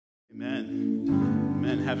Amen.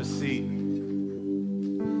 Amen. Have a seat.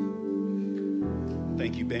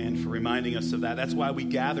 Thank you, band, for reminding us of that. That's why we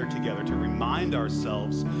gather together, to remind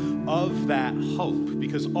ourselves of that hope.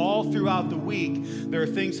 Because all throughout the week, there are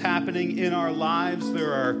things happening in our lives.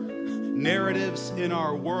 There are narratives in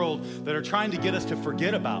our world that are trying to get us to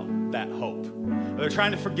forget about that hope. They're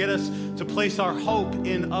trying to get us to place our hope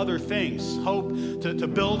in other things, hope to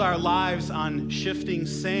build our lives on shifting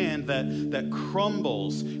sand that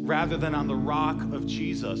crumbles rather than on the rock of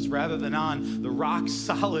Jesus, rather than on the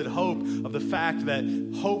rock-solid hope of the fact that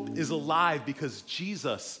hope is alive because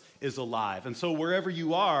Jesus is alive. And so wherever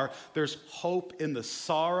you are, there's hope in the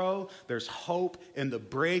sorrow, there's hope in the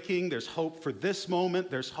breaking, there's hope for this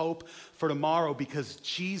moment, there's hope for tomorrow because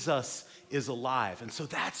Jesus is alive. And so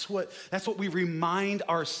that's what we remind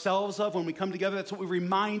ourselves of when we come together. That's what we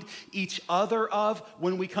remind each other of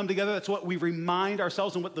when we come together. That's what we remind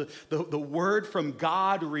ourselves and what the word from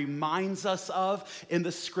God reminds us of in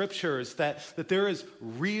the scriptures, that there is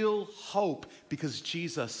real hope because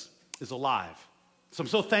Jesus is alive. So I'm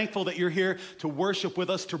so thankful that you're here to worship with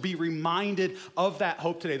us, to be reminded of that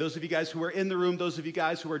hope today. Those of you guys who are in the room, those of you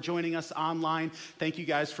guys who are joining us online, thank you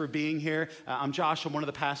guys for being here. I'm Josh, I'm one of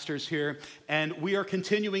the pastors here, and we are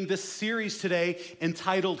continuing this series today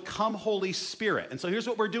entitled Come Holy Spirit. And so here's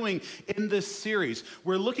what we're doing in this series.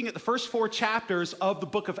 We're looking at the first 4 chapters of the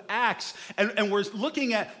book of Acts, and we're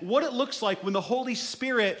looking at what it looks like when the Holy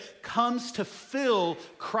Spirit comes to fill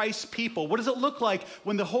Christ's people. What does it look like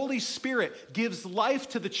when the Holy Spirit gives life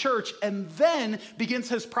to the church and then begins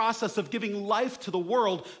his process of giving life to the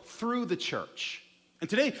world through the church? And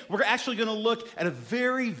today, we're actually going to look at a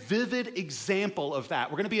very vivid example of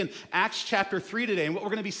that. We're going to be in Acts chapter 3 today, and what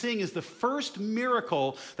we're going to be seeing is the first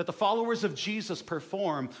miracle that the followers of Jesus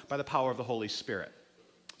perform by the power of the Holy Spirit.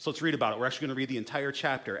 So let's read about it. We're actually going to read the entire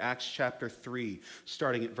chapter, Acts chapter 3,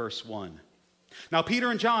 starting at verse 1. Now,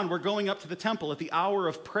 Peter and John were going up to the temple at the hour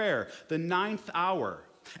of prayer, the 9th hour.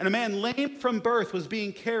 And a man lame from birth was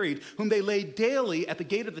being carried, whom they laid daily at the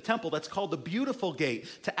gate of the temple, that's called the Beautiful Gate,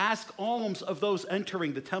 to ask alms of those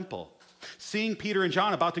entering the temple. Seeing Peter and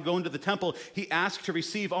John about to go into the temple, he asked to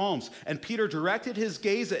receive alms. And Peter directed his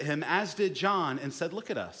gaze at him, as did John, and said,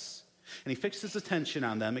 "Look at us." And he fixed his attention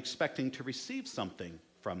on them, expecting to receive something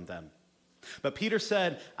from them. But Peter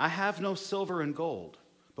said, "I have no silver and gold,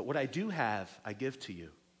 but what I do have, I give to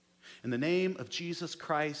you. In the name of Jesus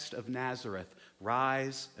Christ of Nazareth,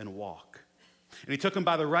 rise and walk." And he took him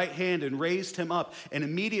by the right hand and raised him up, and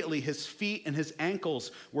immediately his feet and his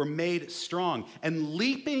ankles were made strong. And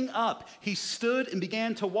leaping up, he stood and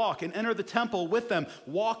began to walk and enter the temple with them,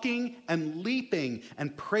 walking and leaping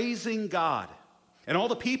and praising God. And all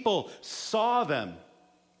the people saw them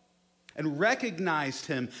and recognized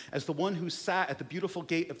him as the one who sat at the beautiful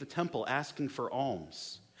gate of the temple asking for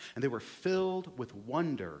alms. And they were filled with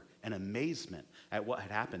wonder and amazement at what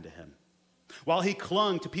had happened to him. While he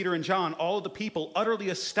clung to Peter and John, all of the people, utterly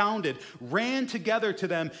astounded, ran together to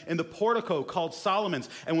them in the portico called Solomon's.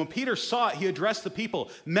 And when Peter saw it, he addressed the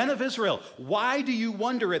people, "Men of Israel, why do you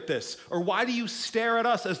wonder at this? Or why do you stare at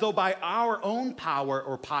us as though by our own power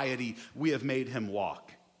or piety we have made him walk?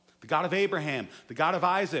 The God of Abraham, the God of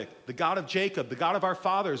Isaac, the God of Jacob, the God of our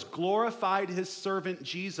fathers, glorified his servant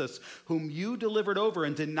Jesus, whom you delivered over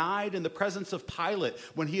and denied in the presence of Pilate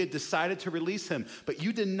when he had decided to release him. But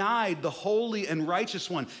you denied the holy and righteous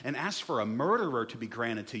one and asked for a murderer to be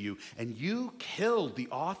granted to you. And you killed the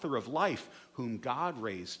author of life, whom God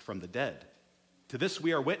raised from the dead. To this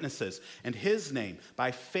we are witnesses, and his name,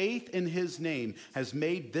 by faith in his name, has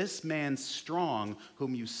made this man strong,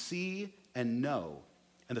 whom you see and know.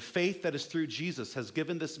 And the faith that is through Jesus has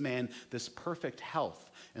given this man this perfect health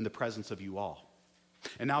in the presence of you all.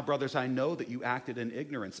 And now, brothers, I know that you acted in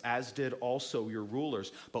ignorance, as did also your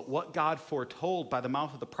rulers. But what God foretold by the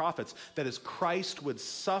mouth of the prophets, that as Christ would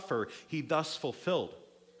suffer, he thus fulfilled.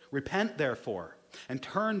 Repent, therefore, and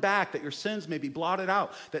turn back, that your sins may be blotted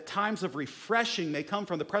out, that times of refreshing may come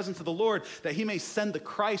from the presence of the Lord, that he may send the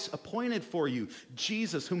Christ appointed for you,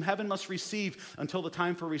 Jesus, whom heaven must receive until the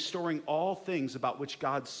time for restoring all things about which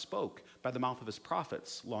God spoke by the mouth of his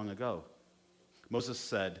prophets long ago. Moses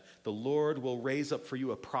said, "The Lord will raise up for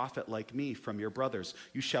you a prophet like me from your brothers.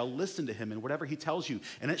 You shall listen to him in whatever he tells you.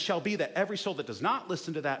 And it shall be that every soul that does not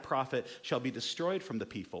listen to that prophet shall be destroyed from the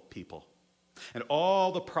people. And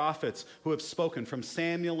all the prophets who have spoken, from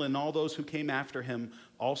Samuel and all those who came after him,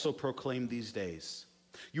 also proclaim these days.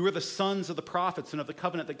 You are the sons of the prophets and of the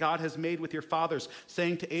covenant that God has made with your fathers,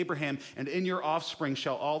 saying to Abraham, and in your offspring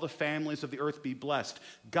shall all the families of the earth be blessed.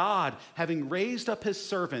 God, having raised up his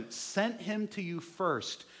servant, sent him to you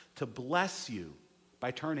first to bless you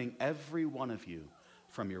by turning every one of you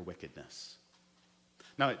from your wickedness.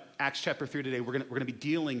 Now, at Acts chapter 3 today, we're going to be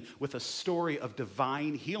dealing with a story of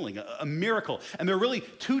divine healing, a miracle. And there are really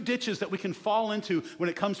two ditches that we can fall into when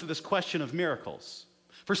it comes to this question of miracles.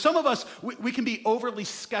 For some of us, we can be overly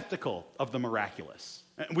skeptical of the miraculous.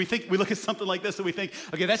 We look at something like this and we think,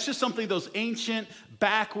 okay, that's just something those ancient,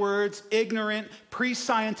 backwards, ignorant,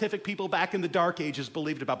 pre-scientific people back in the Dark Ages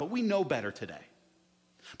believed about, but we know better today.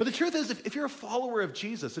 But the truth is, if you're a follower of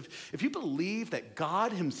Jesus, if you believe that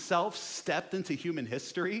God himself stepped into human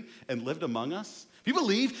history and lived among us, if you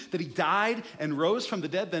believe that he died and rose from the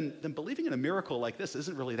dead, then believing in a miracle like this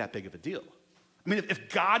isn't really that big of a deal. I mean, if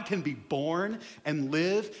God can be born and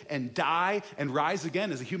live and die and rise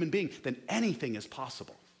again as a human being, then anything is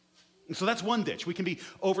possible. And so that's one ditch. We can be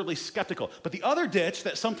overly skeptical. But the other ditch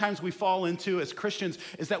that sometimes we fall into as Christians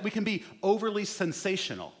is that we can be overly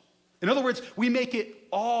sensational. In other words, we make it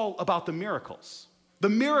all about the miracles. The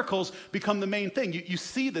miracles become the main thing. You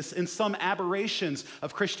see this in some aberrations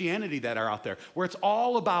of Christianity that are out there, where it's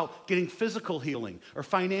all about getting physical healing or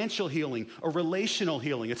financial healing or relational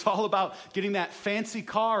healing. It's all about getting that fancy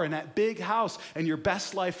car and that big house and your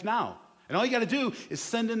best life now. And all you got to do is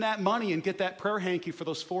send in that money and get that prayer hanky for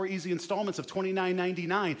those 4 easy installments of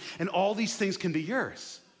 $29.99, and all these things can be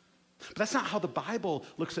yours. But that's not how the Bible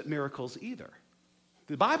looks at miracles either.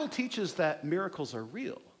 The Bible teaches that miracles are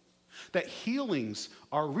real, that healings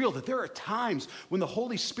are real, that there are times when the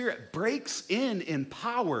Holy Spirit breaks in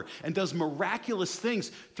power and does miraculous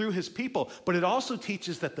things through his people. But it also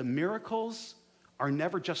teaches that the miracles are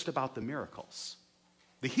never just about the miracles.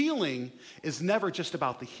 The healing is never just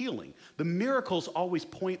about the healing. The miracles always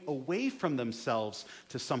point away from themselves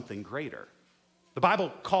to something greater. The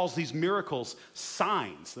Bible calls these miracles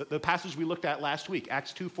signs. The passage we looked at last week,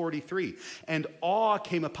 Acts 2:43. And awe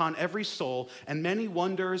came upon every soul, and many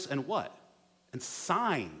wonders and what? And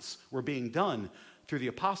signs were being done through the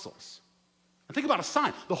apostles. And think about a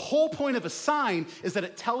sign. The whole point of a sign is that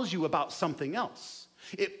it tells you about something else.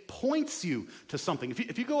 It points you to something.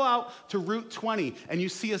 If you go out to Route 20 and you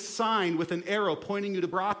see a sign with an arrow pointing you to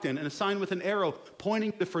Brockton and a sign with an arrow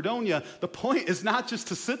pointing to Fredonia, the point is not just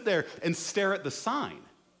to sit there and stare at the sign.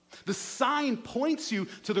 The sign points you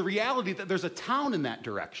to the reality that there's a town in that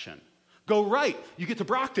direction. Go right, you get to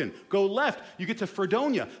Brockton. Go left, you get to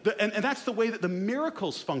Fredonia. And that's the way that the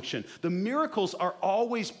miracles function. The miracles are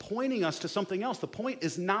always pointing us to something else. The point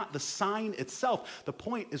is not the sign itself. The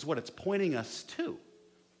point is what it's pointing us to.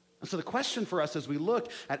 And so the question for us as we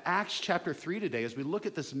look at Acts chapter 3 today, as we look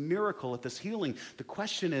at this miracle, at this healing, the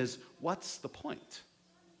question is, what's the point?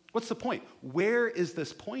 What's the point? Where is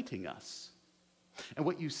this pointing us? And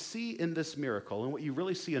what you see in this miracle, and what you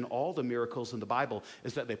really see in all the miracles in the Bible,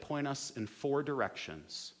 is that they point us in 4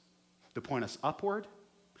 directions. They point us upward,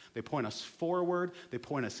 they point us forward, they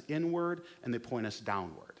point us inward, and they point us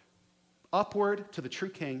downward. Upward to the true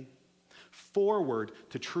King, forward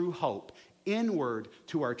to true hope, inward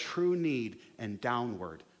to our true need, and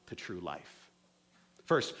downward to true life.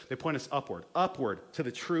 First, they point us upward to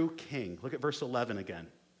the true King. Look at verse 11 again.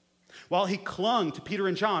 While he clung to Peter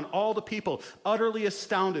and John, all the people, utterly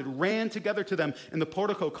astounded, ran together to them in the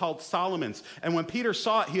portico called Solomon's. And when Peter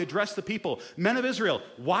saw it, he addressed the people, "Men of Israel,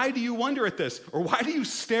 why do you wonder at this? Or why do you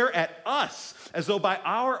stare at us as though by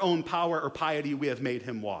our own power or piety we have made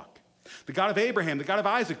him walk? The God of Abraham, the God of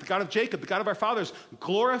Isaac, the God of Jacob, the God of our fathers,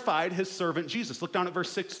 glorified his servant Jesus." Look down at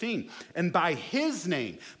verse 16. "And by his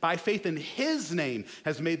name, by faith in his name,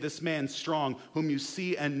 has made this man strong, whom you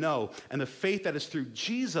see and know. And the faith that is through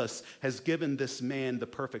Jesus has given this man the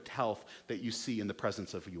perfect health that you see in the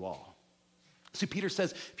presence of you all." See, Peter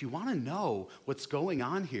says, if you want to know what's going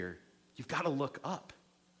on here, you've got to look up.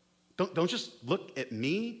 Don't just look at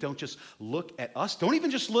me. Don't just look at us. Don't even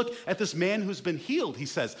just look at this man who's been healed. He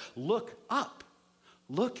says, look up.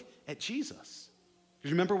 Look at Jesus.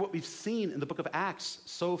 Because remember what we've seen in the book of Acts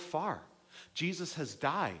so far. Jesus has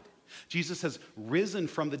died. Jesus has risen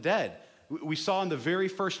from the dead. We saw in the very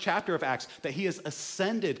first chapter of Acts that he has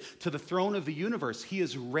ascended to the throne of the universe. He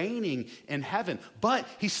is reigning in heaven, but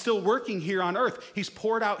he's still working here on earth. He's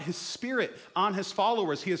poured out his Spirit on his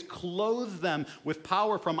followers. He has clothed them with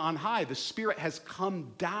power from on high. The Spirit has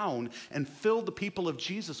come down and filled the people of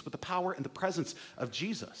Jesus with the power and the presence of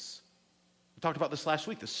Jesus. We talked about this last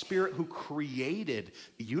week, the Spirit who created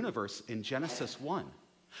the universe in Genesis 1.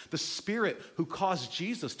 The Spirit who caused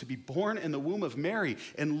Jesus to be born in the womb of Mary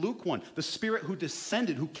in Luke 1. The Spirit who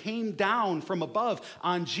descended, who came down from above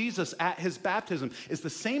on Jesus at his baptism, is the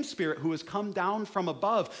same Spirit who has come down from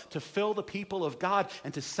above to fill the people of God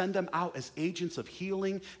and to send them out as agents of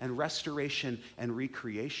healing and restoration and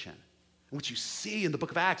recreation. What you see in the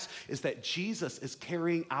book of Acts is that Jesus is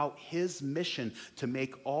carrying out his mission to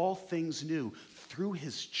make all things new through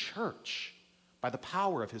his church by the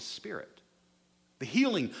power of his Spirit. The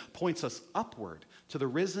healing points us upward to the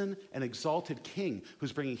risen and exalted King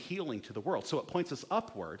who's bringing healing to the world. So it points us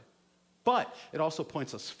upward, but it also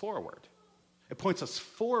points us forward. It points us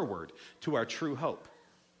forward to our true hope.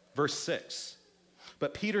 Verse 6,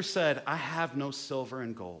 but Peter said, I have no silver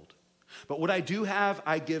and gold, but what I do have,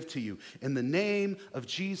 I give to you. In the name of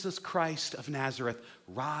Jesus Christ of Nazareth,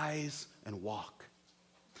 rise and walk.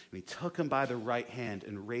 And he took him by the right hand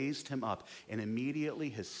and raised him up, and immediately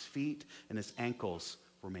his feet and his ankles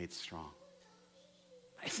were made strong.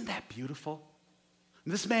 Isn't that beautiful?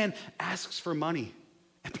 This man asks for money,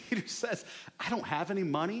 and Peter says, I don't have any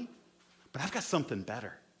money, but I've got something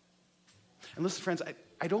better. And listen, friends,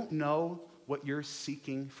 I don't know what you're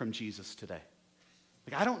seeking from Jesus today.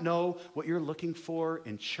 Like, I don't know what you're looking for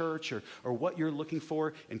in church or what you're looking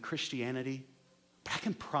for in Christianity, but I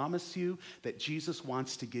can promise you that Jesus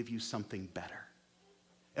wants to give you something better.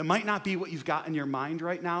 It might not be what you've got in your mind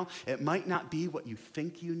right now. It might not be what you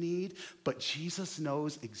think you need, but Jesus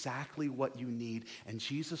knows exactly what you need, and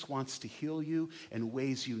Jesus wants to heal you in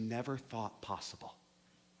ways you never thought possible.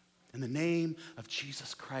 In the name of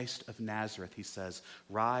Jesus Christ of Nazareth, he says,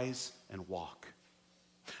 rise and walk.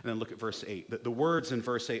 And then look at verse 8. The words in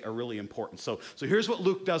verse 8 are really important. So here's what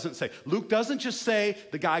Luke doesn't say. Luke doesn't just say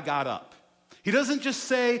the guy got up. He doesn't just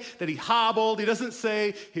say that he hobbled. He doesn't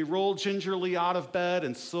say he rolled gingerly out of bed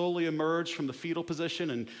and slowly emerged from the fetal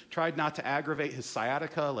position and tried not to aggravate his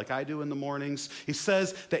sciatica like I do in the mornings. He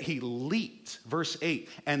says that he leaped, verse 8,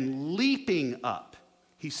 and leaping up,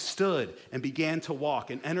 he stood and began to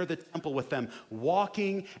walk and enter the temple with them,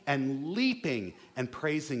 walking and leaping and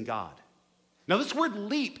praising God. Now, this word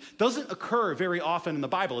leap doesn't occur very often in the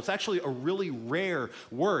Bible. It's actually a really rare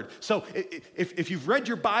word. So if you've read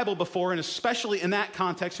your Bible before, and especially in that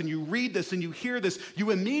context, and you read this and you hear this,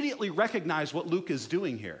 you immediately recognize what Luke is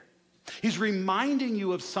doing here. He's reminding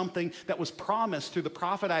you of something that was promised through the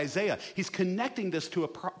prophet Isaiah. He's connecting this to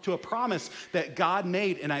a promise that God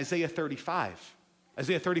made in Isaiah 35.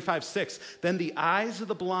 Isaiah 35:6. Then the eyes of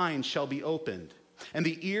the blind shall be opened, and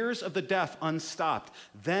the ears of the deaf unstopped.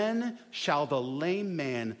 Then shall the lame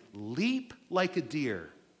man leap like a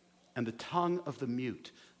deer, and the tongue of the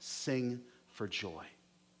mute sing for joy.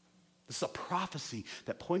 This is a prophecy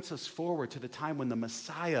that points us forward to the time when the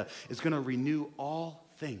Messiah is going to renew all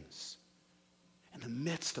things in the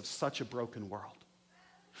midst of such a broken world.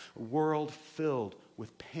 A world filled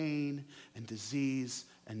with pain and disease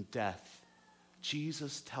and death.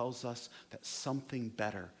 Jesus tells us that something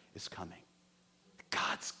better is coming.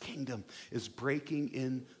 God's kingdom is breaking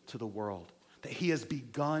into the world, that he has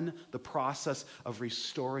begun the process of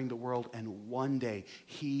restoring the world, and one day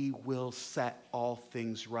he will set all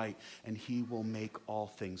things right, and he will make all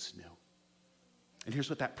things new. And here's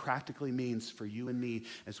what that practically means for you and me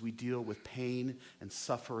as we deal with pain and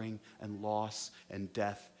suffering and loss and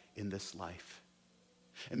death in this life.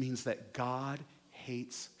 It means that God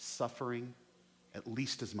hates suffering at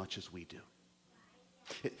least as much as we do.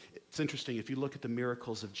 It's interesting, if you look at the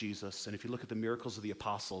miracles of Jesus and if you look at the miracles of the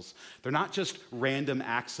apostles, they're not just random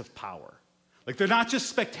acts of power. Like, they're not just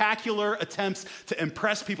spectacular attempts to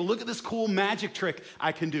impress people. Look at this cool magic trick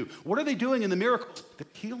I can do. What are they doing in the miracles? They're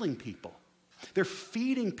healing people. They're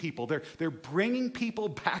feeding people. They're bringing people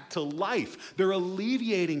back to life. They're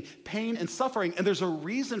alleviating pain and suffering, and there's a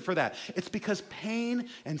reason for that. It's because pain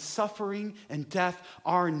and suffering and death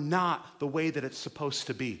are not the way that it's supposed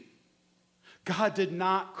to be. God did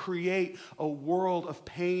not create a world of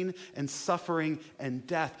pain and suffering and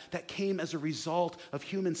death that came as a result of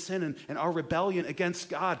human sin and our rebellion against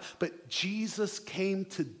God. But Jesus came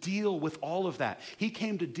to deal with all of that. He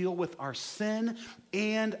came to deal with our sin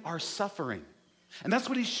and our suffering. And that's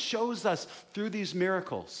what he shows us through these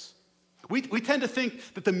miracles. We tend to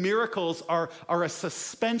think that the miracles are a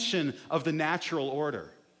suspension of the natural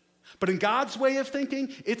order. But in God's way of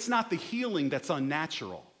thinking, it's not the healing that's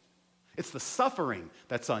unnatural. It's the suffering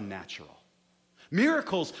that's unnatural.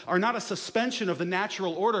 Miracles are not a suspension of the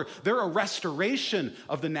natural order. They're a restoration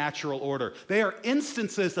of the natural order. They are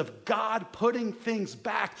instances of God putting things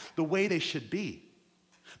back the way they should be.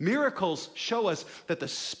 Miracles show us that the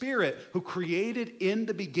Spirit who created in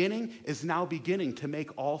the beginning is now beginning to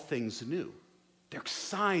make all things new. They're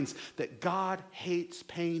signs that God hates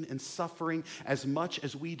pain and suffering as much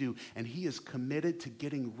as we do, and he is committed to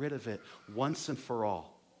getting rid of it once and for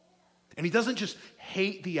all. And he doesn't just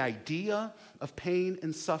hate the idea of pain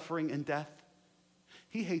and suffering and death.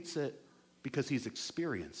 He hates it because he's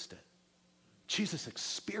experienced it. Jesus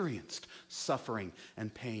experienced suffering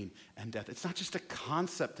and pain and death. It's not just a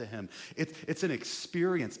concept to him. It's an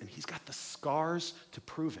experience, and he's got the scars to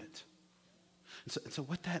prove it. And so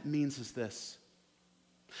what that means is this.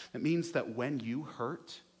 It means that when you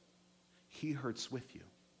hurt, he hurts with you.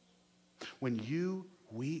 When you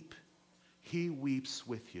weep, he weeps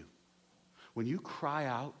with you. When you cry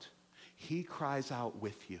out, he cries out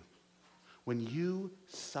with you. When you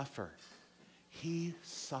suffer, he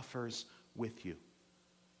suffers with you.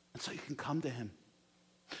 And so you can come to him,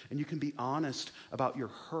 and you can be honest about your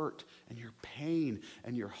hurt and your pain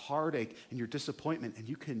and your heartache and your disappointment, and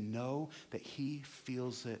you can know that he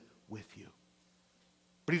feels it with you.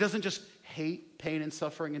 But he doesn't just hate pain and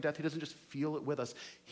suffering and death. He doesn't just feel it with us.